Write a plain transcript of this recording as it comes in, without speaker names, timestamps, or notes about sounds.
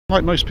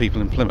Like most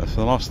people in Plymouth,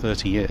 for the last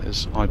 30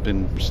 years I've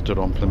been stood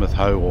on Plymouth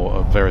Hoe or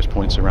at various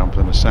points around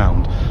Plymouth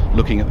Sound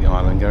looking at the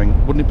island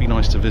going, wouldn't it be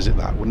nice to visit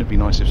that? Wouldn't it be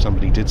nice if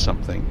somebody did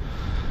something?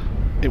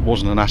 It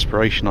wasn't an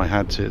aspiration I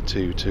had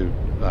to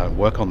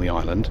work on the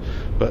island,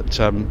 but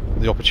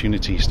the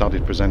opportunity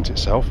started to present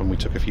itself and we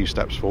took a few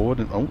steps forward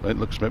and it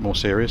looks a bit more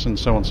serious and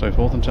so on and so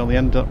forth until the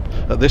end up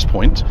at this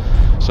point.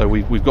 So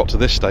we've got to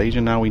this stage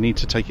and now we need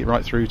to take it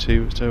right through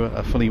to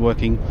a fully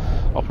working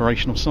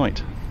operational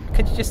site.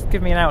 Could you just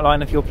give me an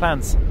outline of your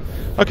plans?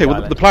 Okay,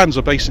 well the plans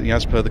are basically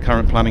as per the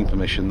current planning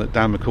permission that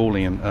Dan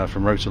McCauley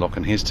from Rotorlock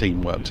and his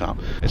team worked out.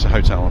 It's a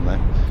hotel on there,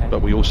 okay.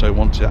 But we also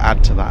want to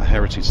add to that a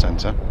heritage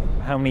centre.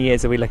 How many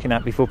years are we looking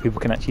at before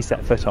people can actually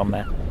set foot on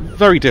there?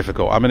 Very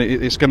difficult. I mean,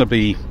 it's going to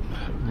be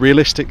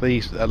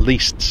realistically at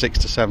least 6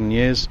 to 7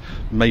 years,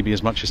 maybe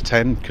as much as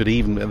 10, could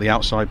even at the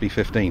outside be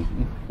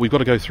 15. We've got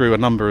to go through a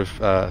number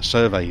of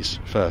surveys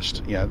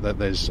first. Yeah,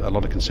 there's a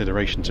lot of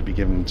consideration to be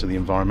given to the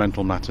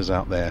environmental matters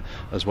out there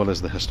as well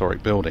as the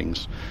historic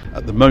buildings.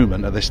 At the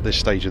moment, at this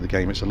stage of the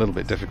game, it's a little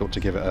bit difficult to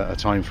give it a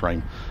time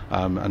frame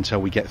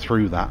until we get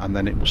through that, and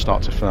then it will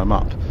start to firm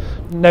up.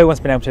 No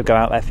one's been able to go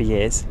out there for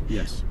years.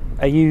 Yes.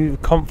 Are you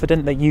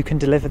confident that you can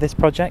deliver this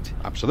project?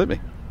 Absolutely,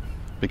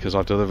 because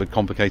I've delivered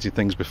complicated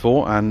things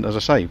before, and as I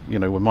say, you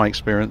know, with my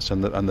experience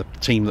and the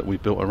team that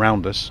we've built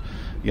around us,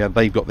 yeah,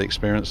 they've got the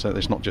experience. So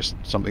it's not just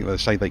something that they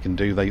say they can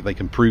do; they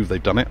can prove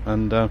they've done it,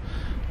 and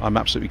I'm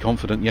absolutely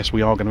confident. Yes,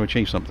 we are going to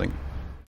achieve something.